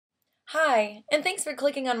Hi, and thanks for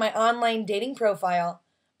clicking on my online dating profile.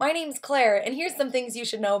 My name's Claire, and here's some things you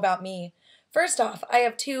should know about me. First off, I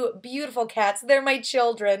have two beautiful cats. They're my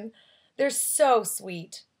children. They're so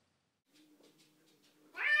sweet.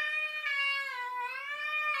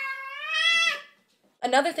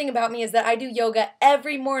 Another thing about me is that I do yoga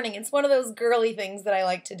every morning. It's one of those girly things that I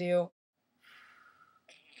like to do.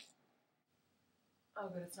 Oh,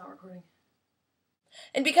 good, it's not recording.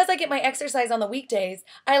 And because I get my exercise on the weekdays,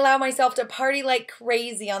 I allow myself to party like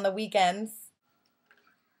crazy on the weekends.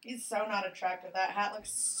 He's so not attractive. That hat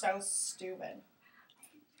looks so stupid.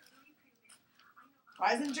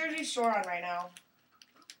 Why isn't Jersey Shore on right now?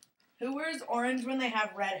 Who wears orange when they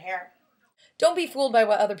have red hair? Don't be fooled by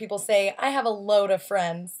what other people say. I have a load of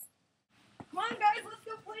friends. Come on, guys, let's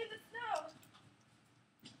go play in the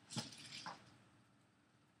snow.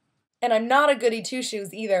 And I'm not a goody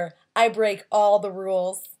two-shoes either. I break all the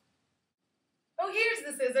rules. Oh, here's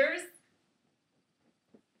the scissors.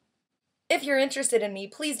 If you're interested in me,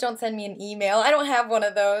 please don't send me an email. I don't have one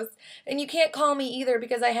of those. And you can't call me either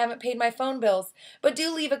because I haven't paid my phone bills. But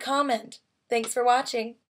do leave a comment. Thanks for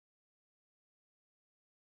watching.